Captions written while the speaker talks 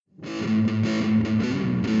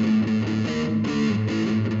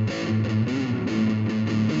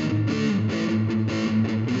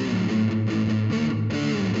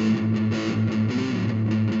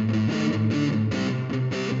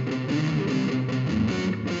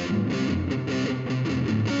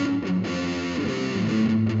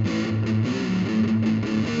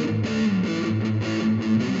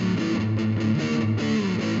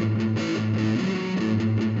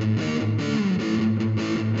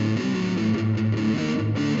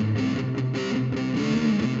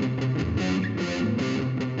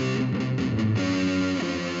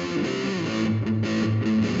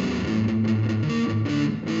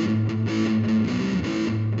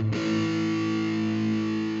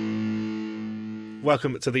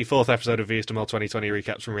Welcome to the fourth episode of VSTML 2020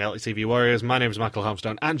 Recaps from Reality TV Warriors. My name is Michael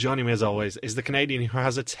Harmstone, and joining me as always is the Canadian who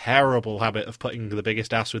has a terrible habit of putting the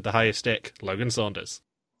biggest ass with the highest stick, Logan Saunders.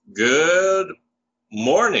 Good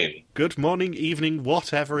morning. Good morning, evening,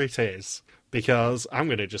 whatever it is, because I'm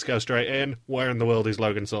going to just go straight in. Where in the world is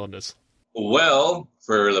Logan Saunders? Well,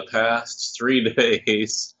 for the past 3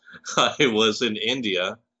 days, I was in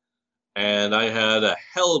India, and I had a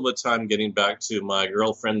hell of a time getting back to my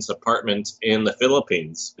girlfriend's apartment in the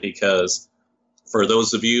Philippines, because for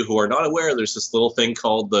those of you who are not aware, there's this little thing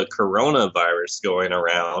called the coronavirus going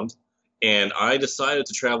around, and I decided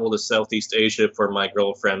to travel to Southeast Asia for my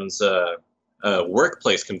girlfriend's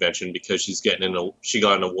workplace convention because she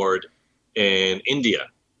got an award in India.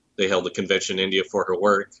 They held a convention in India for her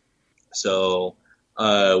work. So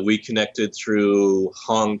we connected through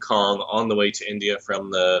Hong Kong on the way to India from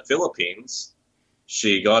the Philippines.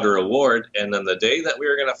 She got her award, and then the day that we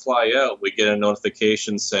were going to fly out, we get a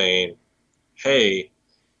notification saying, hey,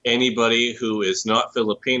 anybody who is not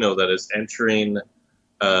Filipino that is entering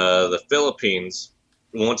the Philippines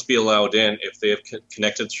won't be allowed in if they have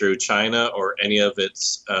connected through China or any of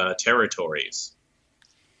its territories.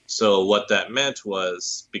 So what that meant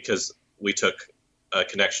was, because we took a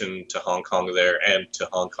connection to Hong Kong there and to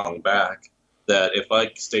Hong Kong back, that if I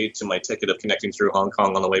stayed to my ticket of connecting through Hong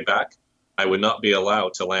Kong on the way back, I would not be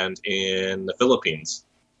allowed to land in the Philippines.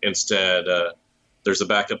 Instead, there's a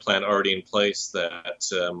backup plan already in place that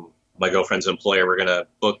my girlfriend's employer were going to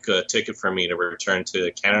book a ticket for me to return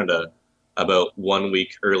to Canada about 1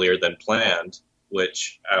 week earlier than planned,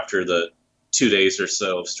 which after the 2 days or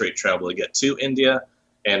so of straight travel to get to India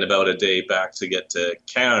and about a day back to get to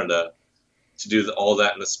Canada, to do all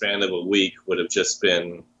that in the span of a week would have just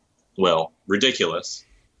been, well, ridiculous.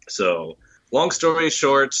 So, long story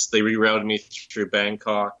short, they rerouted me through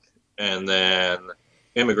Bangkok, and then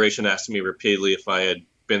immigration asked me repeatedly if I had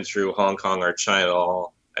been through Hong Kong or China at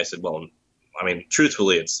all. I said, well, I mean,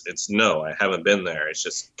 truthfully, it's no, I haven't been there. It's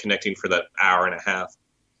just connecting for that hour and a half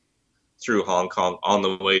through Hong Kong on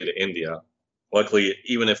the way to India. Luckily,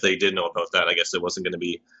 even if they did know about that, I guess it wasn't going to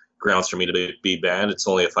be grounds for me to be banned. It's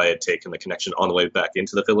only if I had taken the connection on the way back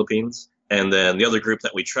into the Philippines. And then the other group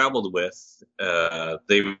that we traveled with,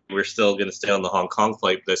 they were still going to stay on the Hong Kong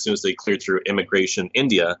flight, but as soon as they cleared through immigration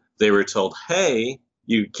India, they were told, hey,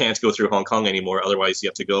 you can't go through Hong Kong anymore, otherwise you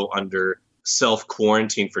have to go under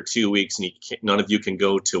self-quarantine for 2 weeks, and none of you can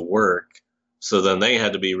go to work. So then they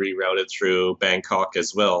had to be rerouted through Bangkok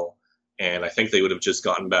as well, and I think they would have just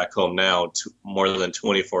gotten back home now more than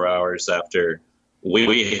 24 hours after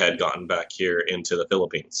we had gotten back here into the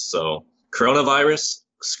Philippines. So, coronavirus,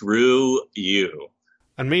 screw you.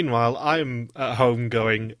 And meanwhile, I'm at home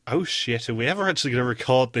going, oh shit, are we ever actually going to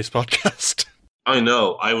record this podcast? I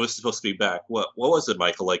know, I was supposed to be back. What was it,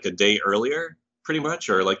 Michael? Like a day earlier, pretty much?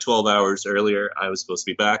 Or like 12 hours earlier, I was supposed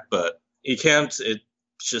to be back. But you can't, it's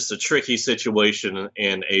just a tricky situation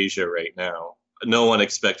in Asia right now. No one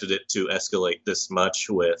expected it to escalate this much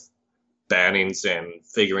with bannings and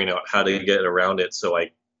figuring out how to get around it so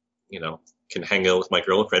I, can hang out with my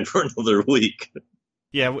girlfriend for another week.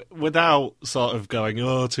 Yeah, without sort of going,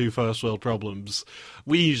 two first world problems,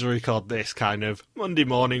 we usually record this kind of Monday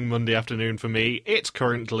morning, Monday afternoon for me. It's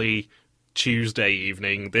currently Tuesday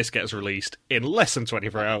evening. This gets released in less than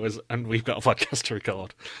 24 hours, and we've got a podcast to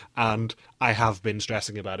record. And I have been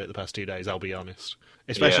stressing about it the past 2 days, I'll be honest.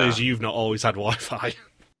 Especially as you've not always had Wi-Fi.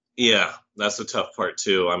 Yeah, that's the tough part,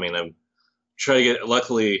 too. I mean, I'm trying to get,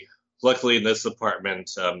 luckily in this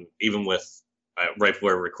apartment, even with, right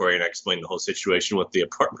before recording, I explained the whole situation with the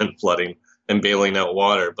apartment flooding and bailing out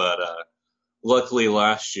water. But luckily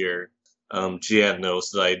last year, Jian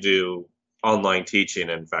knows that I do online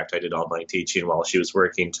teaching. In fact, I did online teaching while she was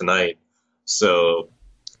working tonight. So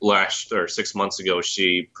 6 months ago,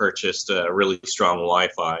 she purchased a really strong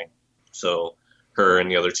Wi-Fi. So her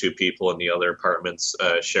and the other two people in the other apartments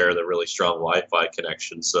share the really strong Wi-Fi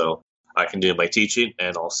connection. So I can do my teaching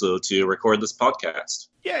and also to record this podcast.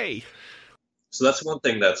 Yay! So that's one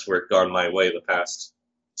thing that's gone my way the past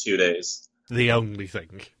 2 days. The only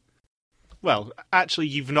thing. Well, actually,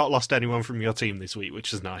 you've not lost anyone from your team this week,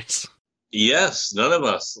 which is nice. Yes, none of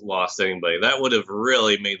us lost anybody. That would have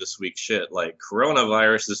really made this week shit. Like,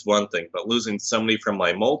 coronavirus is one thing, but losing somebody from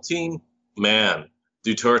my mole team? Man,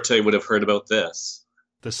 Duterte would have heard about this.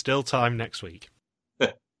 There's still time next week.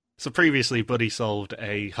 So previously, Buddy solved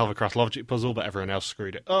a hovercraft logic puzzle, but everyone else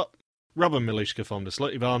screwed it up. Rob and Milushka formed a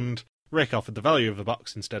slutty bond. Rick offered the value of the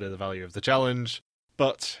box instead of the value of the challenge.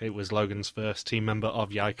 But it was Logan's first team member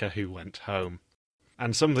of Yaika who went home.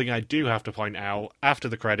 And something I do have to point out, after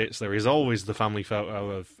the credits, there is always the family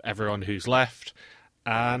photo of everyone who's left,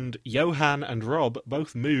 And Johan and Rob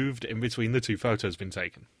both moved in between the two photos been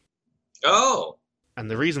taken. Oh. And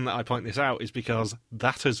the reason that I point this out is because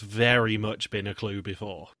that has very much been a clue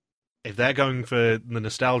before. If they're going for the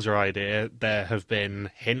nostalgia idea, there have been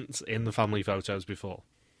hints in the family photos before.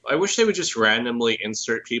 I wish they would just randomly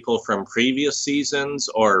insert people from previous seasons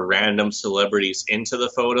or random celebrities into the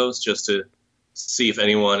photos just to see if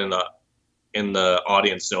anyone in the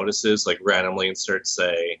audience notices. Like randomly insert,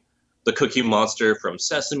 say, the Cookie Monster from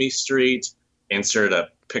Sesame Street, insert a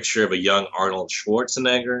picture of a young Arnold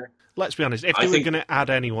Schwarzenegger. Let's be honest, if they were going to add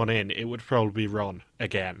anyone in, it would probably be Ron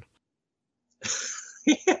again.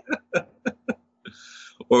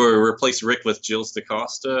 Or replace Rick with Jules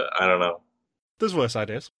DaCosta. I don't know. There's worse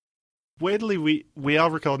ideas. Weirdly, we are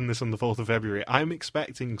recording this on the 4th of February. I'm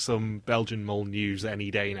expecting some Belgian Mole news any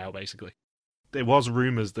day now, basically. There was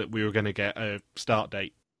rumours that we were going to get a start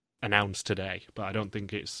date announced today, but I don't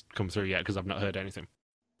think it's come through yet because I've not heard anything.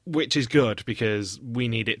 Which is good, because we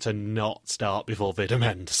need it to not start before Vidum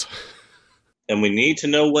ends. And we need to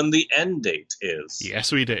know when the end date is.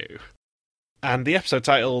 Yes, we do. And the episode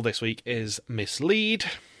title this week is Mislead.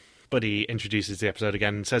 But he introduces the episode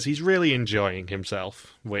again and says he's really enjoying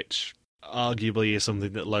himself, which arguably is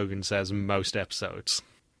something that Logan says most episodes.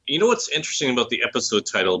 You know what's interesting about the episode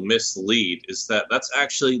title, Mislead, is that that's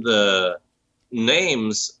actually the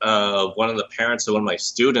names of one of the parents of one of my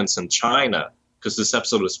students in China, because this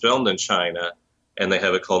episode was filmed in China, and they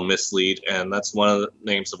have it called Mislead, and that's one of the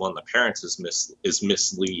names of one of the parents is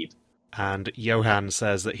Mislead. And Johan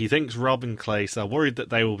says that he thinks Rob and Clace are worried that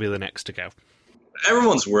they will be the next to go.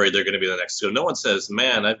 Everyone's worried they're going to be the next to go. No one says,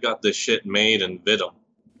 man, I've got this shit made in Vidum.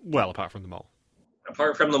 Well, apart from the mole.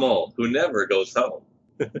 Apart from the mole, who never goes home.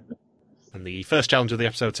 And the first challenge of the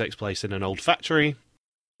episode takes place in an old factory.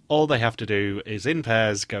 All they have to do is, in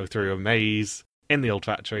pairs, go through a maze in the old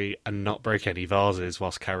factory and not break any vases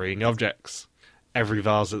whilst carrying objects. Every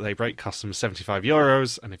vase that they break costs them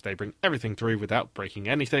 €75, and if they bring everything through without breaking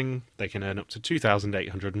anything, they can earn up to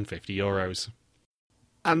 €2,850.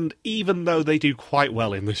 And even though they do quite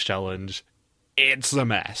well in this challenge, it's a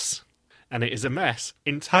mess. And it is a mess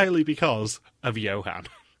entirely because of Johan.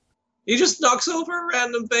 He just knocks over a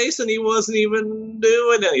random vase and he wasn't even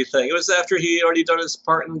doing anything. It was after he already done his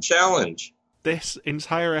part in the challenge. This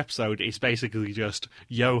entire episode is basically just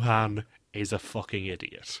Johan is a fucking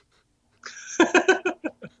idiot.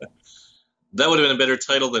 That would have been a better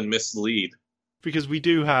title than Mislead. Because we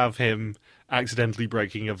do have him accidentally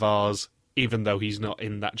breaking a vase, even though he's not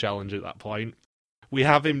in that challenge at that point. We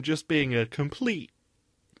have him just being a complete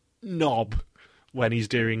knob when he's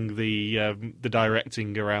doing the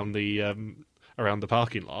directing around the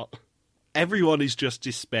parking lot. Everyone is just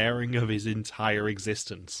despairing of his entire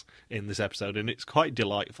existence in this episode, and it's quite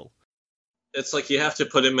delightful. It's like you have to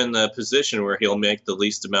put him in the position where he'll make the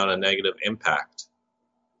least amount of negative impact.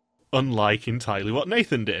 Unlike entirely what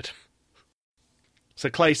Nathan did. So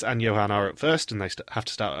Clace and Johan are up first, and they have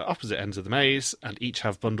to start at opposite ends of the maze, and each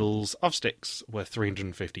have bundles of sticks worth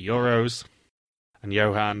 €350. And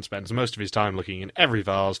Johan spends most of his time looking in every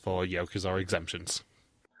vase for yokers or exemptions.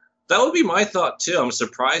 That would be my thought, too. I'm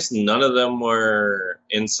surprised none of them were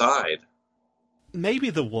inside. Maybe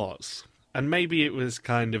there was. And maybe it was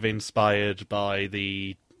kind of inspired by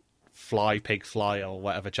the Fly, Pig, Fly, or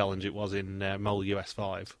whatever challenge it was in Mole US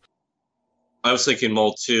 5. I was thinking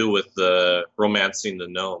Mole 2 with the romancing the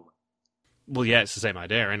gnome. Well, yeah, it's the same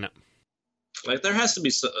idea, isn't it? Like, there has to be...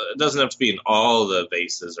 It doesn't have to be in all the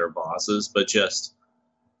vases or vases, but just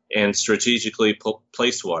in strategically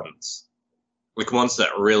placed ones. Like, ones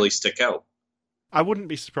that really stick out. I wouldn't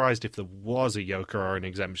be surprised if there was a yoker or an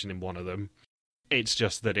exemption in one of them. It's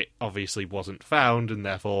just that it obviously wasn't found, and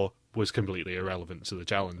therefore was completely irrelevant to the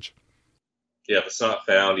challenge. Yeah, if it's not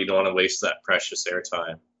found, you don't want to waste that precious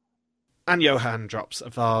airtime. And Johan drops a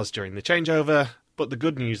vase during the changeover, but the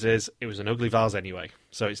good news is it was an ugly vase anyway,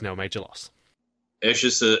 so it's no major loss. It's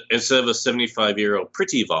just instead of a €75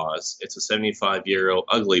 pretty vase, it's a €75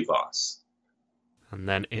 ugly vase. And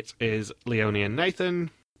then it is Leonie and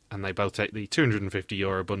Nathan, and they both take the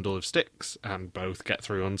 €250 bundle of sticks, and both get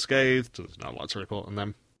through unscathed, so there's not a lot to report on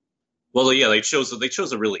them. Well, yeah, they chose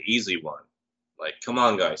a really easy one. Like, come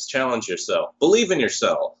on, guys, challenge yourself. Believe in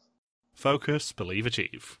yourself. Focus, believe,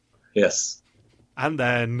 achieve. Yes. And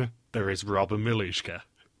then there is Rob and Milushka,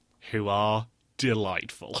 who are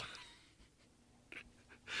delightful.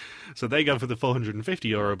 So they go for the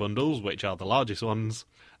 €450 bundles, which are the largest ones,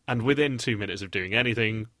 and within 2 minutes of doing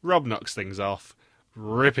anything, Rob knocks things off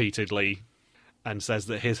repeatedly and says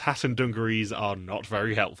that his hat and dungarees are not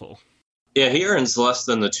very helpful. Yeah, he earns less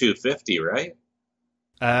than the $250, right?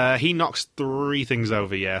 225? He knocks 3 things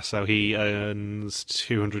over, yeah, so he earns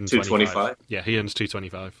 225. 225? Yeah, he earns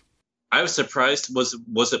 225. I was surprised.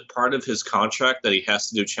 Was it part of his contract that he has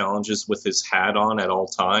to do challenges with his hat on at all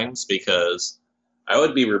times? Because I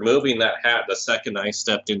would be removing that hat the second I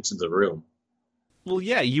stepped into the room. Well,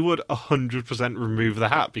 yeah, you would 100% remove the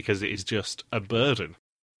hat because it is just a burden.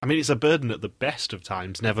 I mean, it's a burden at the best of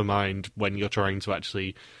times, never mind when you're trying to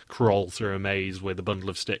actually crawl through a maze with a bundle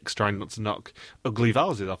of sticks, trying not to knock ugly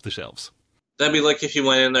vases off the shelves. That'd be like if you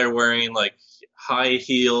went in there wearing, like, high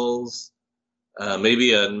heels,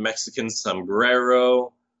 maybe a Mexican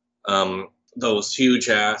sombrero, those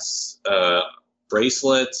huge-ass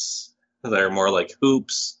bracelets that are more like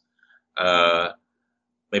hoops,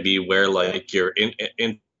 maybe you wear, like, your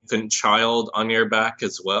infant child on your back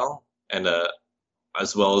as well, and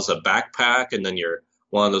as well as a backpack, and then you're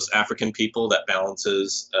one of those African people that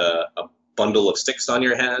balances a bundle of sticks on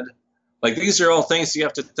your head. Like, these are all things you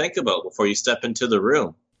have to think about before you step into the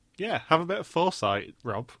room. Yeah, have a bit of foresight,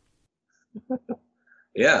 Rob.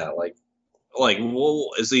 Yeah, well,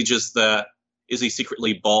 is he just that? Is he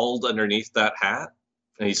secretly bald underneath that hat?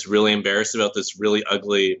 And he's really embarrassed about this really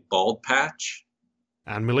ugly bald patch?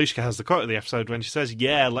 And Malushka has the quote of the episode when she says,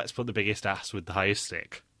 yeah, let's put the biggest ass with the highest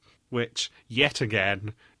stick. Which, yet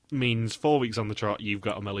again, means 4 weeks on the trot, you've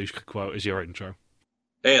got a Malushka quote as your intro.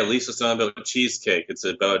 Hey, at least it's not about cheesecake. It's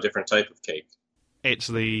about a different type of cake. It's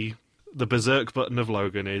the berserk button of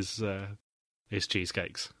Logan is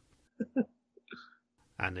cheesecakes.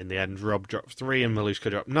 And in the end, Rob drops 3 and Malushka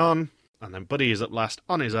dropped none. And then Buddy is up last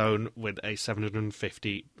on his own with a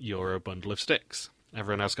 €750 bundle of sticks.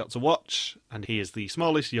 Everyone else got to watch, and he is the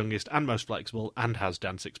smallest, youngest, and most flexible, and has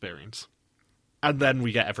dance experience. And then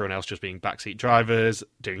we get everyone else just being backseat drivers,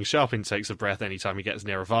 doing sharp intakes of breath anytime he gets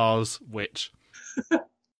near a vase, which,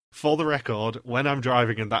 for the record, when I'm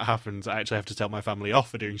driving and that happens, I actually have to tell my family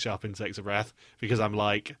off for doing sharp intakes of breath, because I'm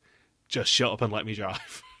like, just shut up and let me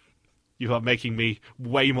drive. You are making me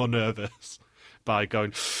way more nervous by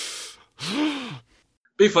going...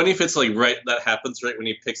 Be funny if it's like that happens right when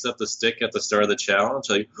he picks up the stick at the start of the challenge.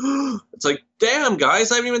 Like, it's like, damn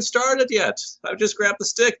guys, I haven't even started yet. I've just grabbed the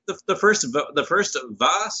stick. The first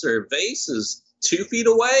vase or vase is 2 feet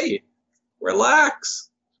away.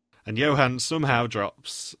 Relax. And Johan somehow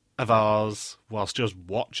drops a vase whilst just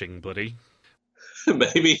watching Buddy.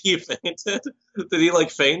 Maybe he fainted. Did he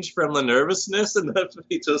like faint from the nervousness and then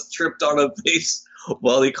he just tripped on a vase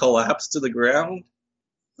while he collapsed to the ground?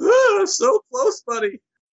 So close, Buddy.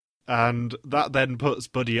 And that then puts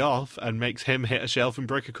Buddy off and makes him hit a shelf and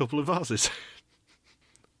break a couple of vases.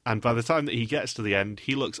 And by the time that he gets to the end,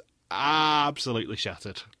 he looks absolutely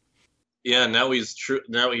shattered. Yeah, now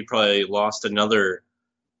he probably lost another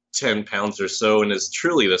 10 pounds or so and is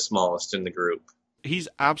truly the smallest in the group. He's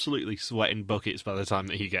absolutely sweating buckets by the time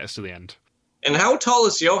that he gets to the end. And how tall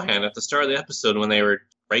is Johan at the start of the episode when they were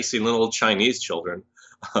racing little Chinese children?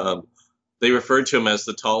 They referred to him as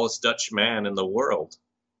the tallest Dutch man in the world.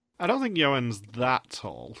 I don't think Johan's that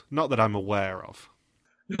tall. Not that I'm aware of.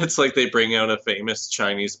 It's like they bring out a famous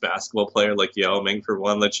Chinese basketball player like Yao Ming for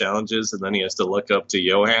one of the challenges, and then he has to look up to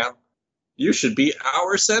Johan. You should be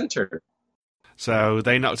our center. So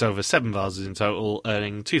they knocked over 7 vases in total,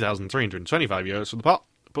 earning €2,325 for the pot.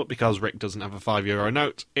 But because Rick doesn't have a €5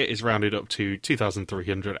 note, it is rounded up to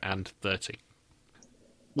 2,330.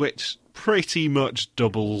 Which pretty much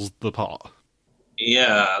doubles the pot.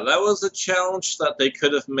 Yeah, that was a challenge that they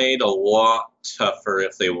could have made a lot tougher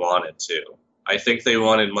if they wanted to. I think they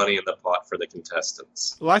wanted money in the pot for the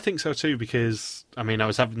contestants. Well, I think so too, because, I mean, I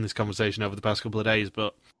was having this conversation over the past couple of days,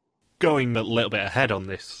 but going a little bit ahead on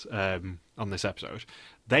this episode,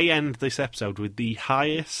 they end this episode with the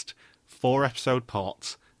highest 4-episode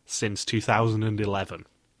pot since 2011.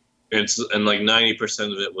 And like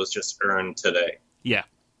 90% of it was just earned today. Yeah.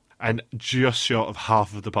 And just short of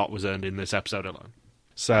half of the pot was earned in this episode alone.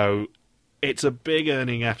 So it's a big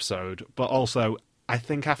earning episode, but also I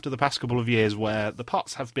think after the past couple of years where the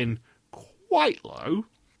pots have been quite low,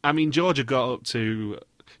 I mean, Georgia got up to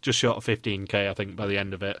just short of 15k, I think, by the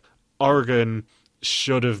end of it. Oregon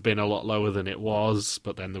should have been a lot lower than it was,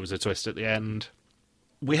 but then there was a twist at the end.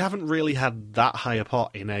 We haven't really had that high a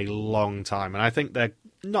pot in a long time, and I think they're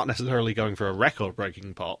not necessarily going for a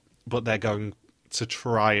record-breaking pot, but they're going to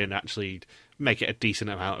try and actually make it a decent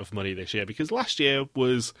amount of money this year, because last year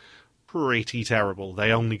was pretty terrible.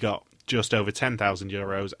 They only got just over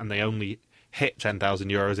 €10,000, and they only hit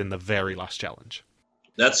 €10,000 in the very last challenge.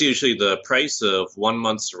 That's usually the price of 1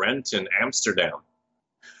 month's rent in Amsterdam.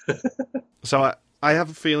 So I have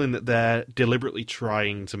a feeling that they're deliberately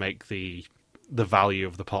trying to make the value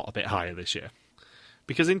of the pot a bit higher this year.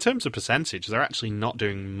 Because in terms of percentage, they're actually not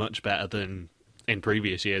doing much better than in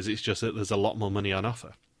previous years. It's just that there's a lot more money on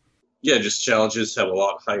offer. Yeah, just challenges have a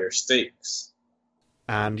lot higher stakes.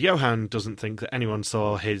 And Johan doesn't think that anyone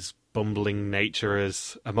saw his bumbling nature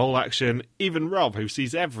as a mole action, even Rob, who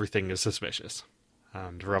sees everything as suspicious.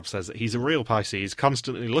 And Rob says that he's a real Pisces,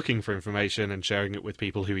 constantly looking for information and sharing it with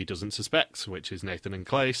people who he doesn't suspect, which is Nathan and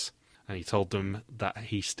Clace, and he told them that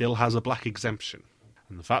he still has a black exemption.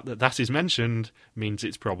 And the fact that that is mentioned means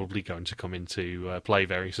it's probably going to come into play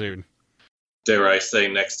very soon. Dare I say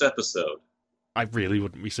next episode? I really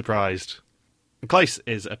wouldn't be surprised. Clace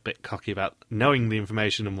is a bit cocky about knowing the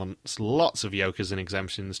information and wants lots of yokers and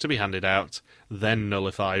exemptions to be handed out, then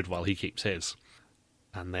nullified while he keeps his.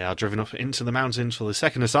 And they are driven up into the mountains for the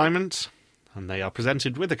second assignment, and they are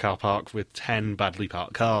presented with a car park with 10 badly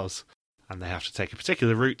parked cars. And they have to take a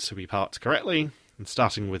particular route to be parked correctly, and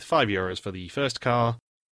starting with €5 for the first car,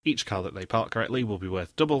 each car that they park correctly will be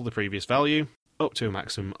worth double the previous value, up to a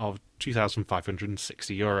maximum of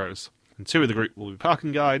 €2,560. And 2 of the group will be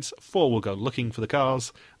parking guides, 4 will go looking for the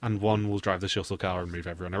cars, and 1 will drive the shuttle car and move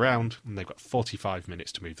everyone around, and they've got 45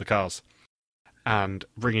 minutes to move the cars. And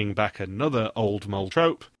bringing back another old mole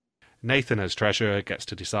trope, Nathan as treasurer gets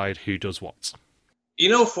to decide who does what. You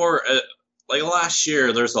know, for like last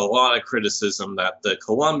year, there's a lot of criticism that the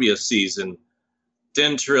Columbia season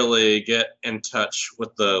didn't really get in touch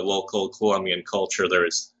with the local Colombian culture.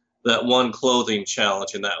 There's that one clothing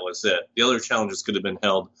challenge, and that was it. The other challenges could have been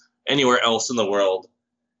held anywhere else in the world,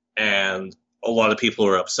 and a lot of people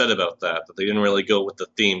were upset about that they didn't really go with the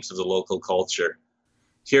themes of the local culture.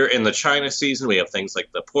 Here in the China season, we have things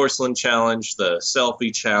like the porcelain challenge, the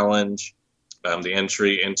selfie challenge, the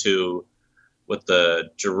entry into with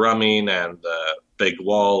the drumming and the big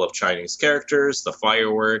wall of Chinese characters, the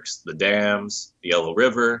fireworks, the dams, the Yellow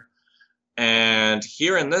River. And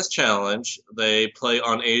here in this challenge, they play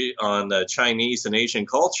on the Chinese and Asian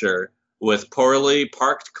culture with poorly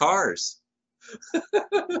parked cars.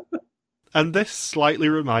 And this slightly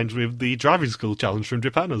reminds me of the driving school challenge from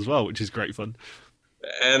Japan as well, which is great fun.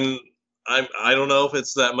 And I don't know if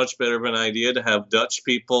it's that much better of an idea to have Dutch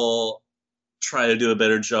people try to do a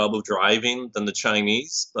better job of driving than the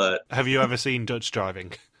Chinese, but... Have you ever seen Dutch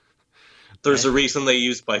driving? There's a reason they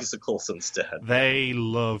use bicycles instead. They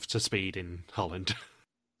love to speed in Holland.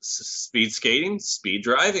 Speed skating, speed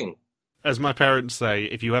driving. As my parents say,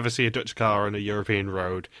 if you ever see a Dutch car on a European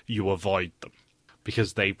road, you avoid them,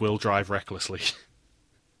 because they will drive recklessly.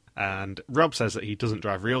 And Rob says that he doesn't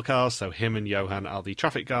drive real cars, so him and Johan are the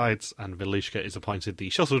traffic guides, and Velishka is appointed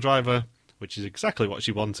the shuttle driver, which is exactly what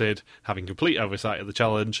she wanted, having complete oversight of the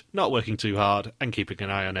challenge, not working too hard, and keeping an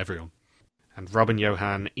eye on everyone. And Rob and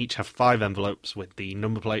Johan each have 5 envelopes with the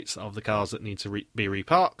number plates of the cars that need to be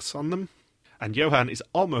reparked on them. And Johan is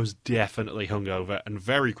almost definitely hungover and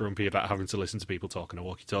very grumpy about having to listen to people talking a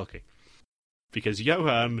walkie-talkie. Because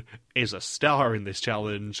Johan is a star in this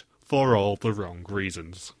challenge for all the wrong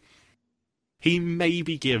reasons. He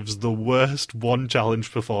maybe gives the worst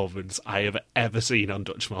one-challenge performance I have ever seen on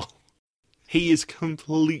Dutch Mole. He is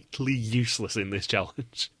completely useless in this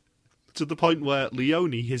challenge. To the point where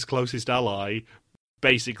Leonie, his closest ally,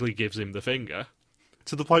 basically gives him the finger.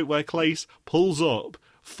 To the point where Clace pulls up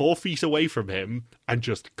 4 feet away from him and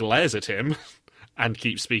just glares at him and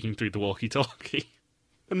keeps speaking through the walkie-talkie.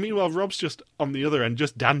 And meanwhile, Rob's just on the other end,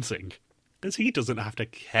 just dancing, because he doesn't have to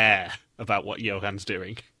care about what Johan's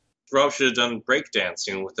doing. Rob should have done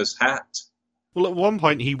breakdancing with his hat. Well, at one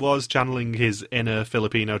point he was channeling his inner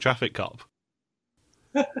Filipino traffic cop.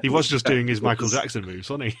 He was just doing his Michael Jackson moves,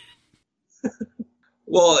 wasn't he?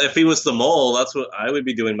 Well, if he was the mole, that's what I would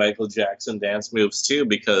be doing, Michael Jackson dance moves too,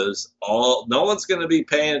 because no one's going to be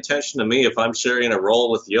paying attention to me if I'm sharing a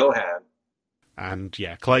role with Johan. And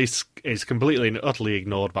yeah, Clace is completely and utterly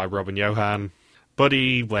ignored by Rob and Johan.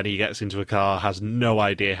 Buddy, when he gets into a car, has no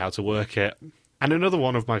idea how to work it. And another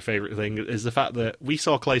one of my favourite things is the fact that we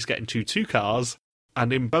saw Clace get into 2 cars,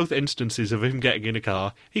 and in both instances of him getting in a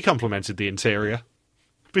car, he complimented the interior.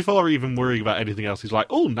 Before even worrying about anything else, he's like,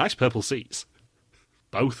 oh, nice purple seats.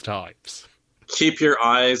 Both times. Keep your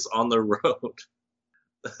eyes on the road.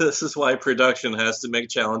 This is why production has to make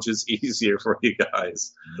challenges easier for you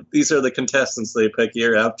guys. These are the contestants they pick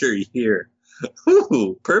year after year.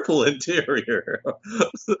 Ooh, purple interior.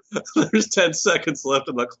 There's 10 seconds left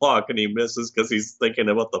on the clock and he misses because he's thinking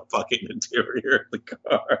about the fucking interior of the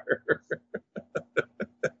car.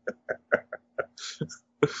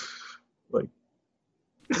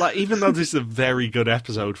 Like, even though this is a very good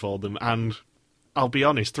episode for them, and I'll be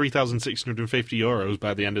honest, €3,650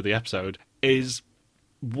 by the end of the episode is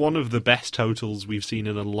one of the best totals we've seen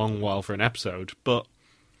in a long while for an episode, but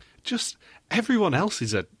Just everyone else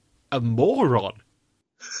is a moron.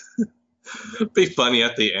 It'd be funny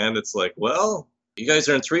at the end. It's like, well, you guys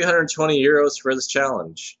earned 320 euros for this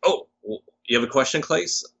challenge. Oh, you have a question,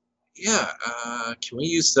 Clace? Yeah, can we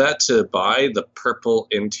use that to buy the purple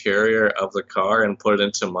interior of the car and put it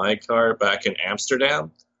into my car back in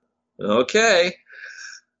Amsterdam? Okay.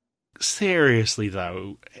 Seriously,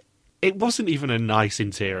 though, it wasn't even a nice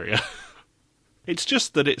interior. It's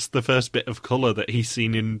just that it's the first bit of colour that he's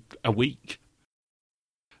seen in a week.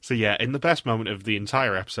 So yeah, in the best moment of the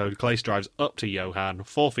entire episode, Clace drives up to Johan,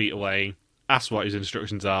 4 feet away, asks what his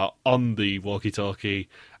instructions are on the walkie-talkie,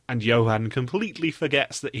 and Johan completely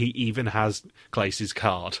forgets that he even has Clace's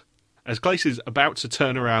card. As Clace is about to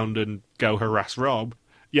turn around and go harass Rob,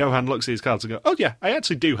 Johan looks at his cards and goes, oh yeah, I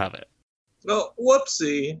actually do have it. Oh,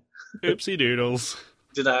 whoopsie. Oopsie doodles.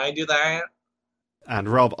 Did I do that? And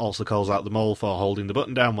Rob also calls out the mole for holding the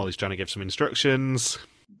button down while he's trying to give some instructions.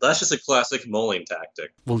 That's just a classic moling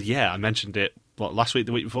tactic. Well, yeah, I mentioned it, last week,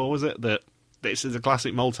 the week before, was it? That this is a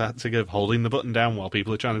classic mole tactic of holding the button down while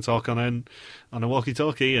people are trying to talk on a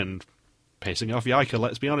walkie-talkie and pissing off Yika,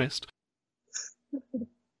 let's be honest.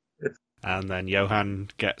 And then Johan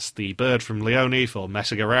gets the bird from Leone for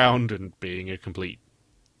messing around and being a complete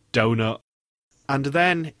donut. And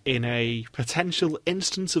then, in a potential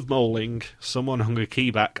instance of moling, someone hung a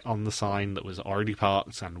key back on the sign that was already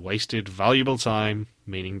parked and wasted valuable time,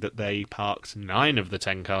 meaning that they parked 9 of the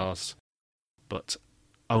 10 cars. But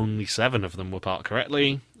only 7 of them were parked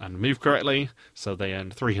correctly and moved correctly, so they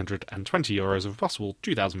earned €320 of a possible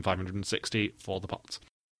 2,560 for the pot.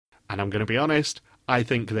 And I'm going to be honest, I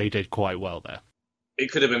think they did quite well there. It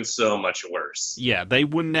could have been so much worse. Yeah, they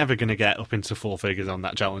were never going to get up into 4 figures on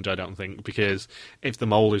that challenge, I don't think, because if the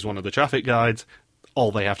mole is one of the traffic guides,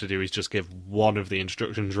 all they have to do is just give one of the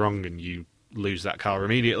instructions wrong and you lose that car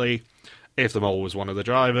immediately. If the mole was one of the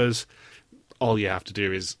drivers, all you have to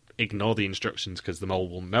do is ignore the instructions because the mole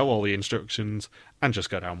will know all the instructions and just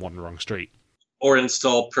go down one wrong street. Or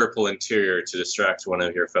install purple interior to distract one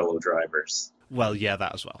of your fellow drivers. Well, yeah,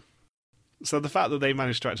 that as well. So the fact that they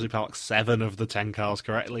managed to actually park 7 of the 10 cars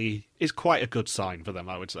correctly is quite a good sign for them,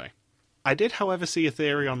 I would say. I did, however, see a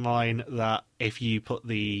theory online that if you put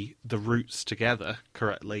the routes together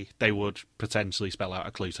correctly, they would potentially spell out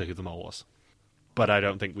a clue to who the mole was. But I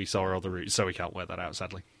don't think we saw all the routes, so we can't work that out,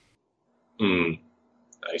 sadly.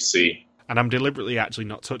 I see. And I'm deliberately actually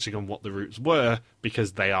not touching on what the routes were,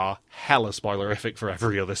 because they are hella spoilerific for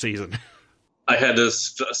every other season. I had to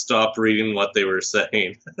stop reading what they were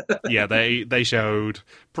saying. Yeah, they showed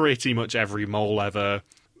pretty much every mole ever.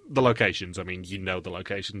 The locations, I mean, you know the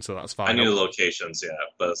locations, so that's fine. I knew the locations, yeah.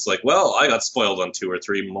 But it's like, well, I got spoiled on 2 or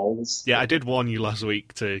 3 moles. Yeah, I did warn you last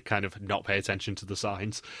week to kind of not pay attention to the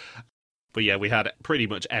signs. But yeah, we had pretty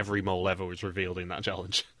much every mole ever was revealed in that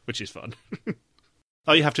challenge, which is fun.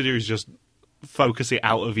 All you have to do is just focus it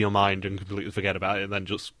out of your mind and completely forget about it, and then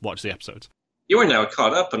just watch the episodes. You are now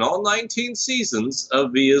caught up in all 19 seasons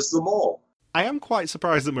of Via's the Mole. I am quite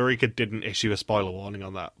surprised that Marika didn't issue a spoiler warning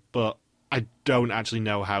on that, but I don't actually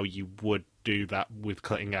know how you would do that with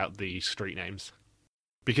cutting out the street names.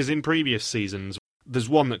 Because in previous seasons, there's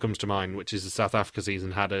one that comes to mind, which is the South Africa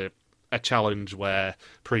season, had a challenge where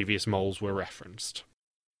previous moles were referenced.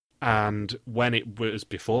 And when it was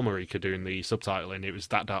before Marika doing the subtitling, it was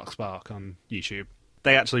That Dark Spark on YouTube.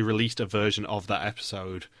 They actually released a version of that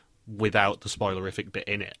episode without the spoilerific bit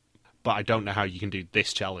in it. But I don't know how you can do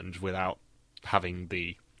this challenge without having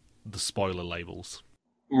the spoiler labels.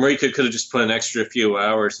 Marika could have just put an extra few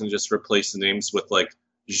hours and just replaced the names with, like,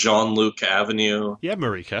 Jean-Luc Avenue. Yeah,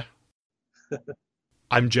 Marika.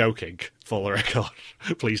 I'm joking, for the record.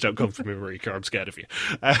 Please don't come for me, Marika. I'm scared of you.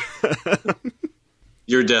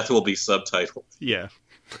 Your death will be subtitled. Yeah.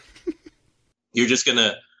 You're just going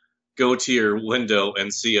to go to your window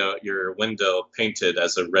and see your window painted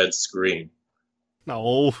as a red screen.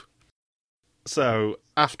 No. So,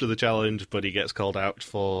 after the challenge, Buddy gets called out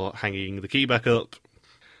for hanging the key back up,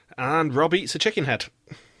 and Rob eats a chicken head.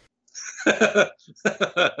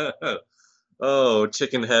 Oh,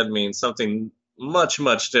 chicken head means something much,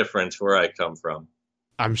 much different where I come from.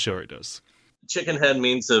 I'm sure it does. Chicken head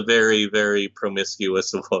means a very, very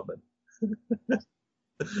promiscuous woman.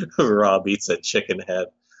 Rob eats a chicken head.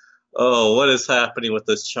 Oh, what is happening with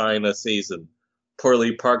this China season?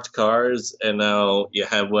 Poorly parked cars, and now you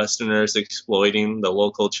have Westerners exploiting the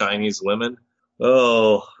local Chinese women?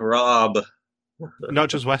 Oh, Rob. Not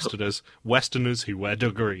just Westerners. Westerners who wear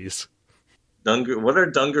dungarees. What are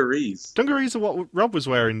dungarees? Dungarees are what Rob was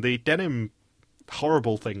wearing, the denim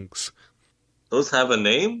horrible things. Those have a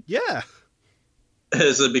name? Yeah.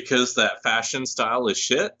 Is it because that fashion style is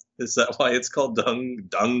shit? Is that why it's called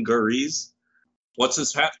dungarees? What's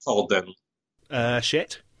his hat called then?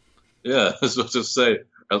 Shit. Yeah, I was supposed to say,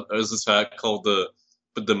 is this hat called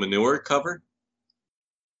the manure cover?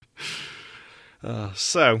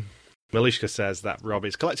 So, Malushka says that Rob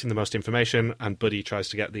is collecting the most information, and Buddy tries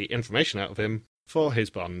to get the information out of him for his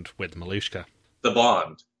bond with Malushka. The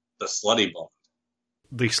bond. The slutty bond.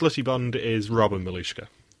 The slutty bond is Rob and Malushka.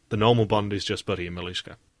 The normal bond is just Buddy and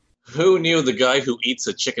Malushka. Who knew the guy who eats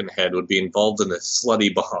a chicken head would be involved in a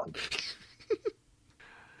slutty bond?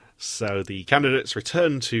 So the candidates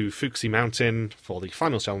return to Fuxi Mountain for the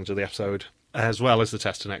final challenge of the episode, as well as the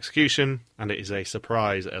test and execution, and it is a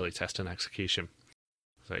surprise early test and execution.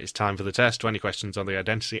 So it's time for the test. 20 questions on the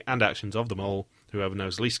identity and actions of the mole. Whoever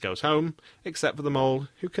knows least goes home, except for the mole,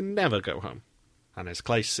 who can never go home. And as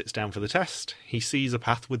Clace sits down for the test, he sees a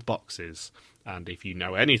path with boxes. And if you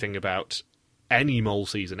know anything about any mole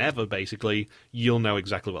season ever, basically, you'll know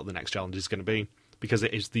exactly what the next challenge is going to be, because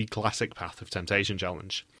it is the classic Path of Temptation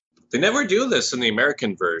challenge. They never do this in the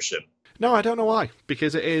American version. No, I don't know why,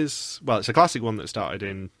 because it is, well, it's a classic one that started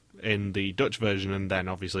in the Dutch version, and then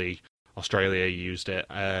obviously Australia used it.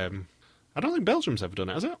 I don't think Belgium's ever done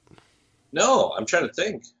it, has it? No, I'm trying to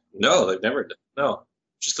think. No, they've never done. No,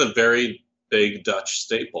 just a very big Dutch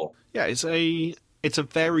staple. Yeah, it's a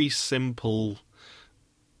very simple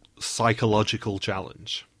psychological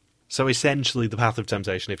challenge. So essentially, the Path of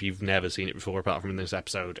Temptation, if you've never seen it before, apart from in this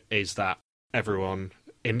episode, is that everyone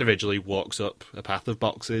individually walks up a path of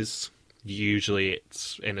boxes. Usually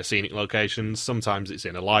it's in a scenic location, sometimes it's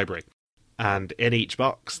in a library. And in each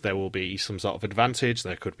box there will be some sort of advantage.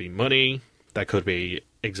 There could be money, there could be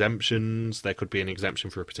exemptions, there could be an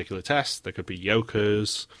exemption for a particular test, there could be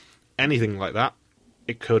yokers, anything like that.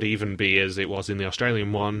 It could even be, as it was in the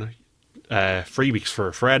Australian one, freebies for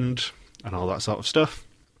a friend and all that sort of stuff.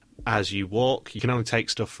 As you walk, you can only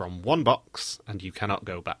take stuff from one box and you cannot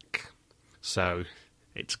go back. So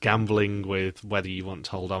it's gambling with whether you want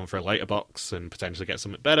to hold on for a later box and potentially get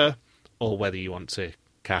something better, or whether you want to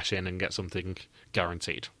cash in and get something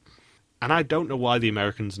guaranteed. And I don't know why the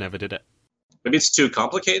Americans never did it. Maybe it's too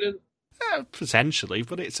complicated? Potentially,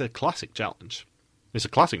 but it's a classic challenge. It's a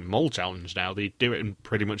classic mole challenge now. They do it in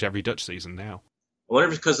pretty much every Dutch season now. I wonder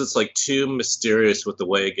if it's because it's like too mysterious with the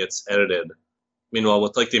way it gets edited. Meanwhile,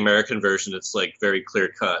 with like the American version, it's like very clear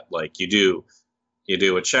cut. Like you do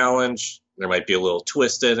a challenge, there might be a little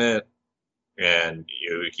twist in it, and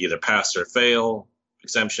you either pass or fail,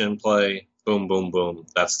 exemption play, boom, boom, boom.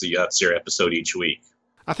 That's your episode each week.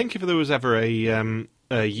 I think if there was ever a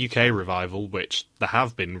UK revival, which there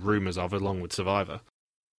have been rumours of along with Survivor,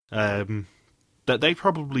 that they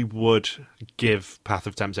probably would give Path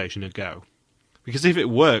of Temptation a go. Because if it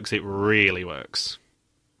works, it really works.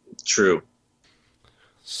 True.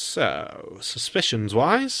 So,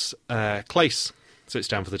 suspicions-wise, Clace sits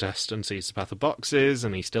down for the test and sees the path of boxes,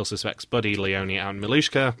 and he still suspects Buddy, Leonie, and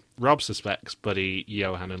Malushka. Rob suspects Buddy,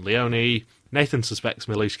 Johan, and Leonie. Nathan suspects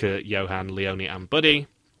Malushka, Johan, Leonie, and Buddy.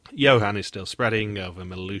 Johan is still spreading over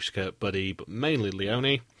Malushka, Buddy, but mainly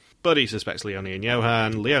Leonie. Buddy suspects Leonie and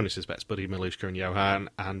Johan. Leonie suspects Buddy, Malushka, and Johan,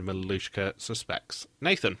 and Malushka suspects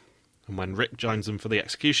Nathan. And when Rick joins them for the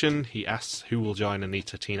execution, he asks who will join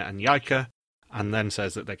Anita, Tina, and Yaika, and then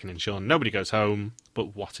says that they can ensure nobody goes home,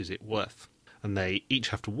 but what is it worth? And they each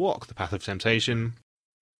have to walk the Path of Temptation.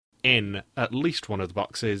 In at least one of the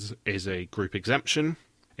boxes is a group exemption.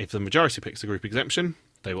 If the majority picks the group exemption,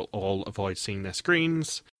 they will all avoid seeing their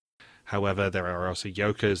screens. However, there are also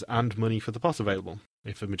yokers and money for the pot available.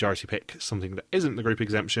 If the majority pick something that isn't the group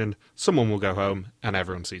exemption, someone will go home and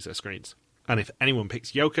everyone sees their screens. And if anyone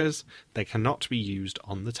picks yokers, they cannot be used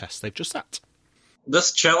on the test they've just sat.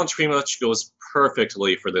 This challenge pretty much goes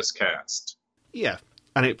perfectly for this cast. Yeah,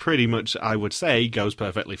 and it pretty much, I would say, goes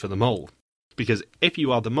perfectly for the mole. Because if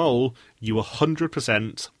you are the mole, you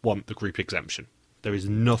 100% want the group exemption. There is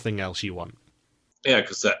nothing else you want. Yeah,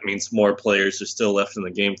 because that means more players are still left in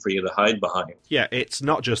the game for you to hide behind. Yeah, it's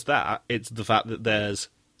not just that, it's the fact that there's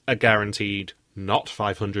a guaranteed not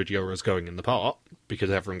 €500 going in the pot,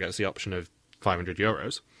 because everyone gets the option of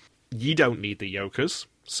 €500. You don't need the yokers,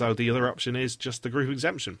 so the other option is just the group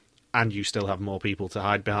exemption. And you still have more people to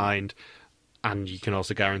hide behind, and you can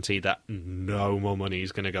also guarantee that no more money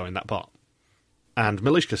is going to go in that pot. And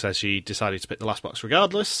Malushka says she decided to pick the last box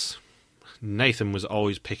regardless. Nathan was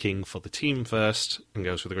always picking for the team first and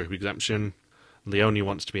goes for the group exemption. Leonie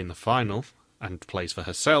wants to be in the final and plays for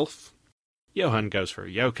herself. Johan goes for a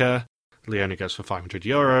yoker. Leonie goes for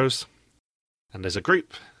 €500. And as a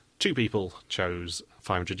group, 2 people chose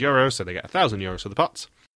 €500, so they get €1,000 for the pot.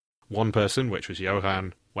 One person, which was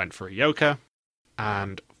Johan, went for a yoker.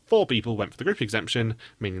 And 4 people went for the group exemption,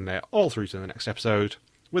 meaning they're all through to the next episode,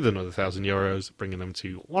 with another €1,000, bringing them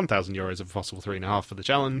to €1,000 of a possible 3.5 for the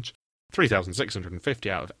challenge,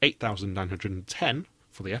 3,650 out of 8,910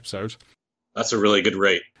 for the episode. That's a really good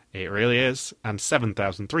rate. It really is, and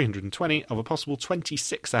 7,320 of a possible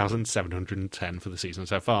 26,710 for the season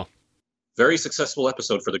so far. Very successful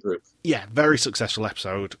episode for the group. Yeah, very successful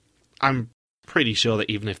episode. I'm pretty sure that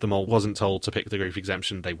even if the mole wasn't told to pick the group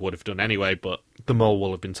exemption, they would have done anyway, but the mole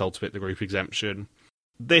will have been told to pick the group exemption.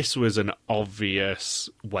 This was an obvious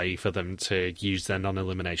way for them to use their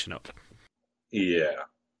non-elimination up. Yeah.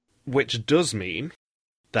 Which does mean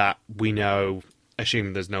that we know,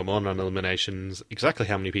 assuming there's no more non-eliminations, exactly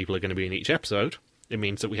how many people are going to be in each episode. It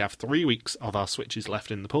means that we have 3 weeks of our switches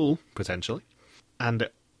left in the pool, potentially. And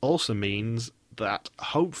it also means that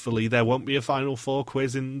hopefully there won't be a Final Four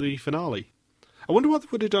quiz in the finale. I wonder what they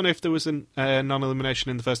would have done if there was a non-elimination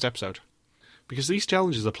in the first episode. Because these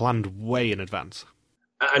challenges are planned way in advance.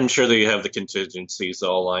 I'm sure they have the contingencies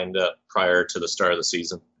all lined up prior to the start of the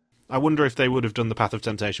season. I wonder if they would have done the Path of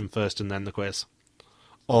Temptation first and then the quiz.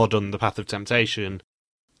 Or done the Path of Temptation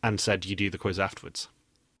and said you do the quiz afterwards.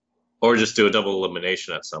 Or just do a double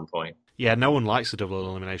elimination at some point. Yeah, no one likes the double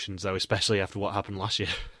eliminations, though, especially after what happened last year.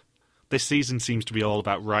 This season seems to be all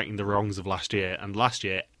about righting the wrongs of last year, and last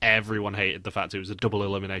year everyone hated the fact it was a double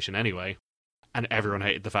elimination anyway, and everyone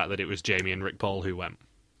hated the fact that it was Jamie and Rick Paul who went.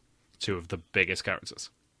 2 of the biggest characters.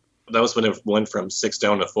 That was when it went from 6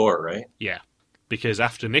 down to 4, right? Yeah. Because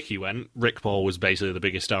after Nikki went, Rick Paul was basically the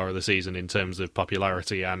biggest star of the season in terms of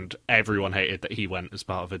popularity, and everyone hated that he went as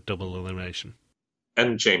part of a double elimination.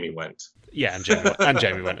 And Jamie went. Yeah, and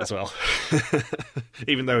Jamie went as well.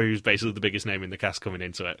 Even though he was basically the biggest name in the cast coming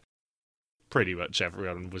into it. Pretty much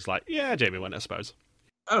everyone was like, yeah, Jamie went, I suppose.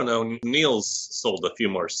 I don't know, Neil's sold a few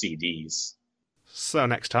more CDs. So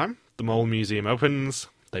next time, the Mole Museum opens.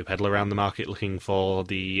 They peddle around the market looking for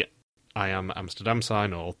the I Am Amsterdam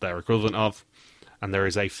sign, or their equivalent of, and there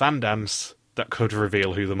is a fan dance that could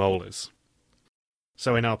reveal who the mole is.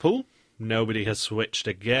 So in our pool, nobody has switched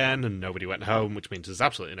again, and nobody went home, which means there's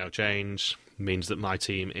absolutely no change. It means that my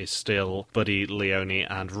team is still Buddy, Leonie,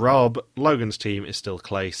 and Rob. Logan's team is still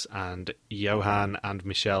Clace, and Johan, and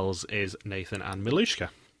Michelle's is Nathan and Milushka.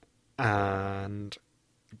 And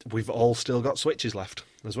we've all still got switches left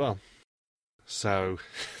as well. So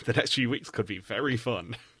the next few weeks could be very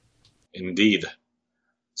fun. Indeed.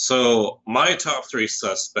 So my top 3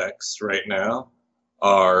 suspects right now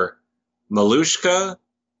are Milushka,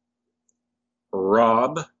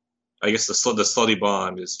 Rob. I guess the slutty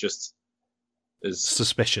bond is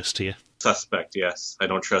suspicious to you. Suspect, yes. I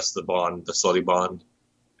don't trust the slutty bond.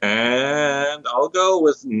 And I'll go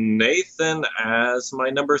with Nathan as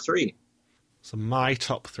my number 3. So my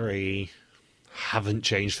top 3 haven't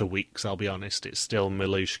changed for weeks, I'll be honest. It's still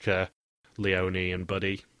Milushka, Leonie, and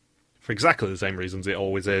Buddy. For exactly the same reasons it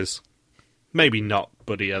always is. Maybe not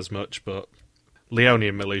Buddy as much, but Leonie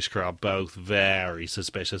and Milushka are both very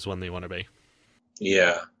suspicious when they want to be.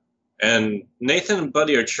 Yeah. And Nathan and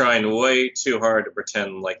Buddy are trying way too hard to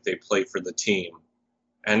pretend like they play for the team.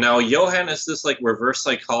 And now Johan has this reverse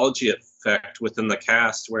psychology effect within the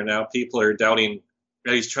cast where now people are doubting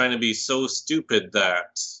that he's trying to be so stupid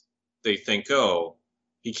that they think, oh,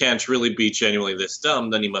 he can't really be genuinely this dumb,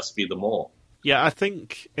 then he must be the mole. Yeah, I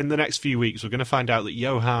think in the next few weeks we're going to find out that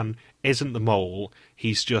Johan isn't the mole,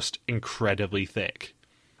 he's just incredibly thick.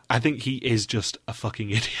 I think he is just a fucking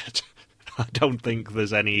idiot. I don't think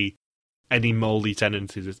there's any moldy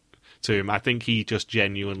tendencies to him. I think he just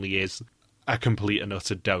genuinely is a complete and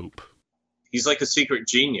utter dope. He's like a secret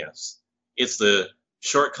genius. It's the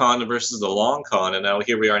short con versus the long con, and now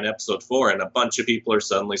here we are in episode 4, and a bunch of people are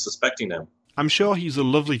suddenly suspecting him. I'm sure he's a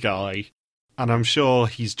lovely guy, and I'm sure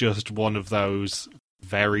he's just one of those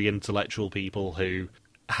very intellectual people who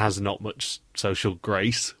has not much social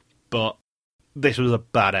grace, but this was a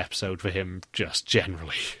bad episode for him just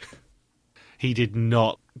generally. He did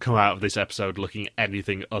not come out of this episode looking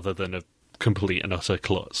anything other than a complete and utter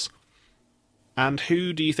klutz. And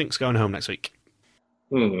who do you think's going home next week?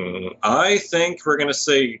 I think we're gonna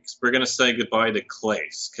say goodbye to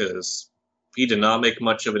Clace, because he did not make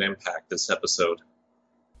much of an impact this episode.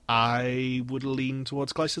 I would lean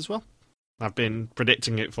towards Clace as well. I've been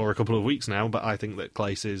predicting it for a couple of weeks now, but I think that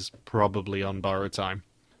Clace is probably on borrowed time.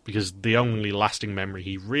 Because the only lasting memory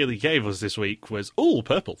he really gave us this week was, ooh,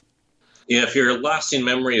 purple. Yeah, if your lasting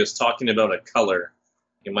memory is talking about a color,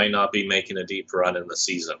 you might not be making a deep run in the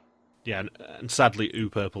season. Yeah, and sadly, ooh,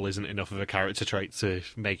 purple isn't enough of a character trait to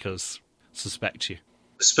make us suspect you.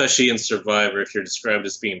 Especially in Survivor, if you're described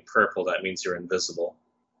as being purple, that means you're invisible.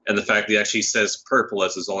 And the fact that he actually says purple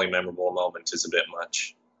as his only memorable moment is a bit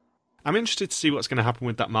much. I'm interested to see what's going to happen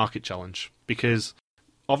with that market challenge, because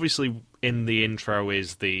obviously in the intro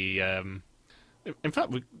is the... in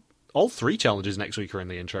fact, all 3 challenges next week are in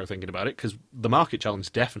the intro, thinking about it, because the market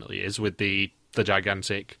challenge definitely is with the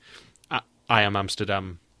gigantic I Am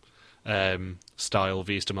Amsterdam style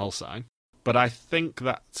Vista Mall sign. But I think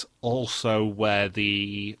that's also where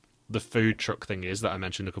the food truck thing is that I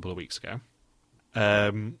mentioned a couple of weeks ago.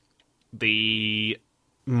 The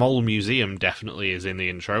Mall Museum definitely is in the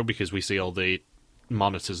intro because we see all the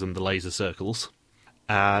monitors and the laser circles.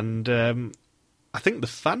 And I think the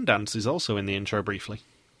fan dance is also in the intro briefly,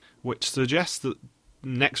 which suggests that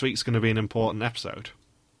next week's going to be an important episode.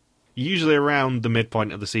 Usually around the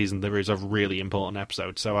midpoint of the season there is a really important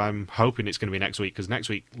episode, so I'm hoping it's going to be next week, because next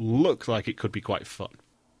week looks like it could be quite fun.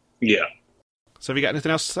 Yeah. So have you got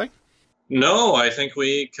anything else to say? No, I think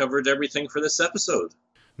we covered everything for this episode.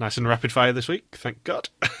 Nice and rapid fire this week, thank God.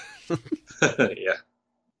 Yeah.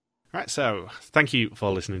 Right, so thank you for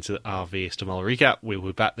listening to our Vista Mall recap. We'll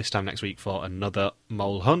be back this time next week for another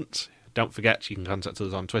mole hunt. Don't forget, you can contact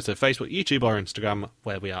us on Twitter, Facebook, YouTube, or Instagram,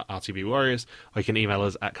 where we are RTV Warriors, or you can email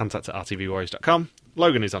us at contact@rtvwarriors.com.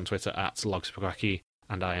 Logan is on Twitter at Logsupagaki,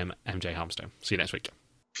 and I am MJ Harmstone. See you next week.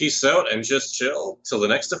 Peace out and just chill till the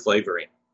next flavoring.